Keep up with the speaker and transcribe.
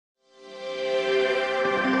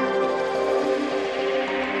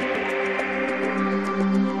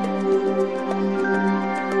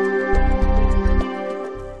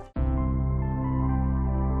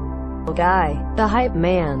The hype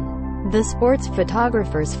man. The sports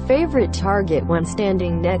photographer's favorite target when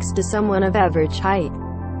standing next to someone of average height.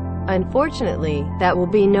 Unfortunately, that will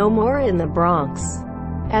be no more in the Bronx,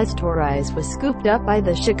 as Torreyes was scooped up by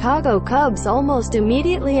the Chicago Cubs almost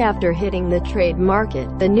immediately after hitting the trade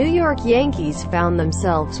market. The New York Yankees found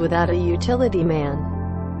themselves without a utility man.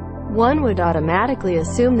 One would automatically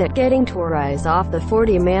assume that getting Torreyes off the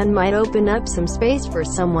 40-man might open up some space for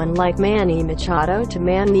someone like Manny Machado to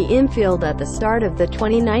man the infield at the start of the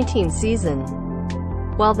 2019 season.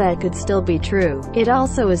 While that could still be true, it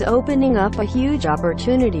also is opening up a huge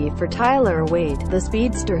opportunity for Tyler Wade, the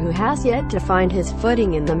speedster who has yet to find his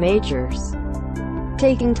footing in the majors.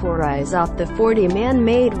 Taking Torreyes off the 40-man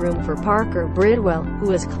made room for Parker Bridwell,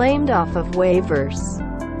 who was claimed off of waivers.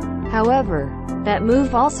 However, that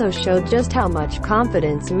move also showed just how much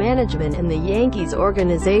confidence management and the Yankees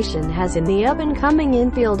organization has in the up-and-coming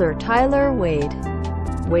infielder Tyler Wade.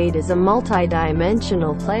 Wade is a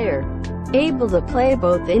multi-dimensional player, able to play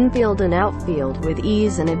both infield and outfield with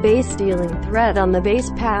ease and a base-stealing threat on the base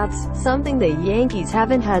paths, something the Yankees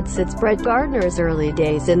haven't had since Brett Gardner's early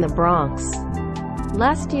days in the Bronx.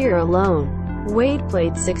 Last year alone, Wade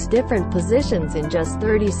played 6 different positions in just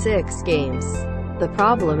 36 games. The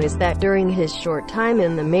problem is that during his short time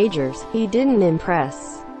in the majors, he didn't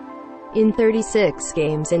impress. In 36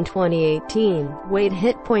 games in 2018, Wade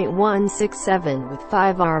hit .167 with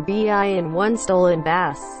 5 RBI and 1 stolen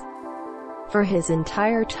base. For his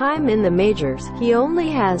entire time in the majors, he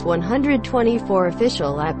only has 124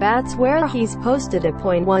 official at-bats where he's posted a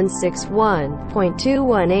 .161,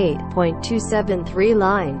 .218, .273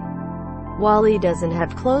 line. While he doesn't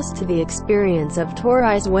have close to the experience of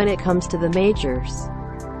Torreyes when it comes to the majors,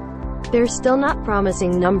 they're still not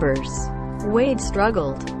promising numbers. Wade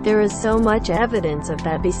struggled. There is so much evidence of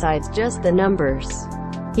that besides just the numbers.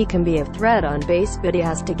 He can be a threat on base, but he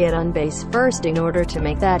has to get on base first in order to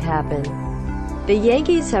make that happen. The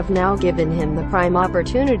Yankees have now given him the prime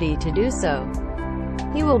opportunity to do so.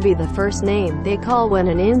 He will be the first name they call when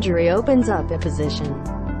an injury opens up a position.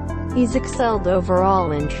 He's excelled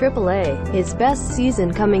overall in AAA, his best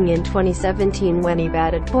season coming in 2017 when he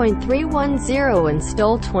batted .310 and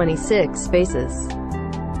stole 26 bases.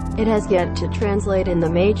 It has yet to translate in the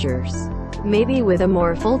majors. Maybe with a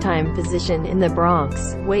more full-time position in the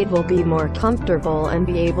Bronx, Wade will be more comfortable and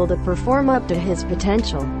be able to perform up to his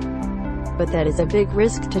potential. But that is a big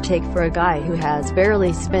risk to take for a guy who has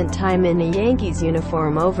barely spent time in a Yankees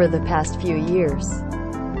uniform over the past few years.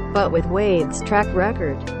 But with Wade's track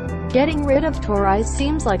record, getting rid of Torreyes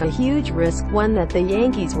seems like a huge risk, one that the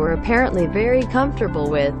Yankees were apparently very comfortable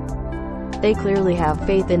with. They clearly have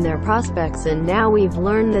faith in their prospects, and now we've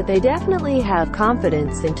learned that they definitely have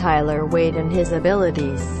confidence in Tyler Wade and his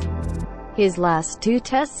abilities. His last 2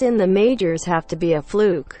 tests in the majors have to be a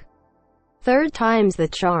fluke. Third time's the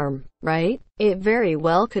charm, right? It very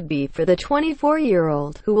well could be for the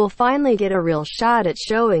 24-year-old, who will finally get a real shot at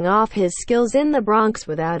showing off his skills in the Bronx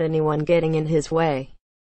without anyone getting in his way.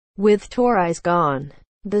 With Torreyes gone,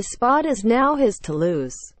 the spot is now his to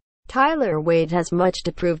lose. Tyler Wade has much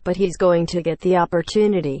to prove, but he's going to get the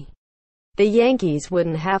opportunity. The Yankees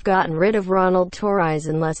wouldn't have gotten rid of Ronald Torreyes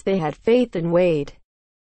unless they had faith in Wade.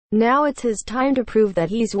 Now it's his time to prove that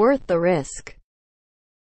he's worth the risk.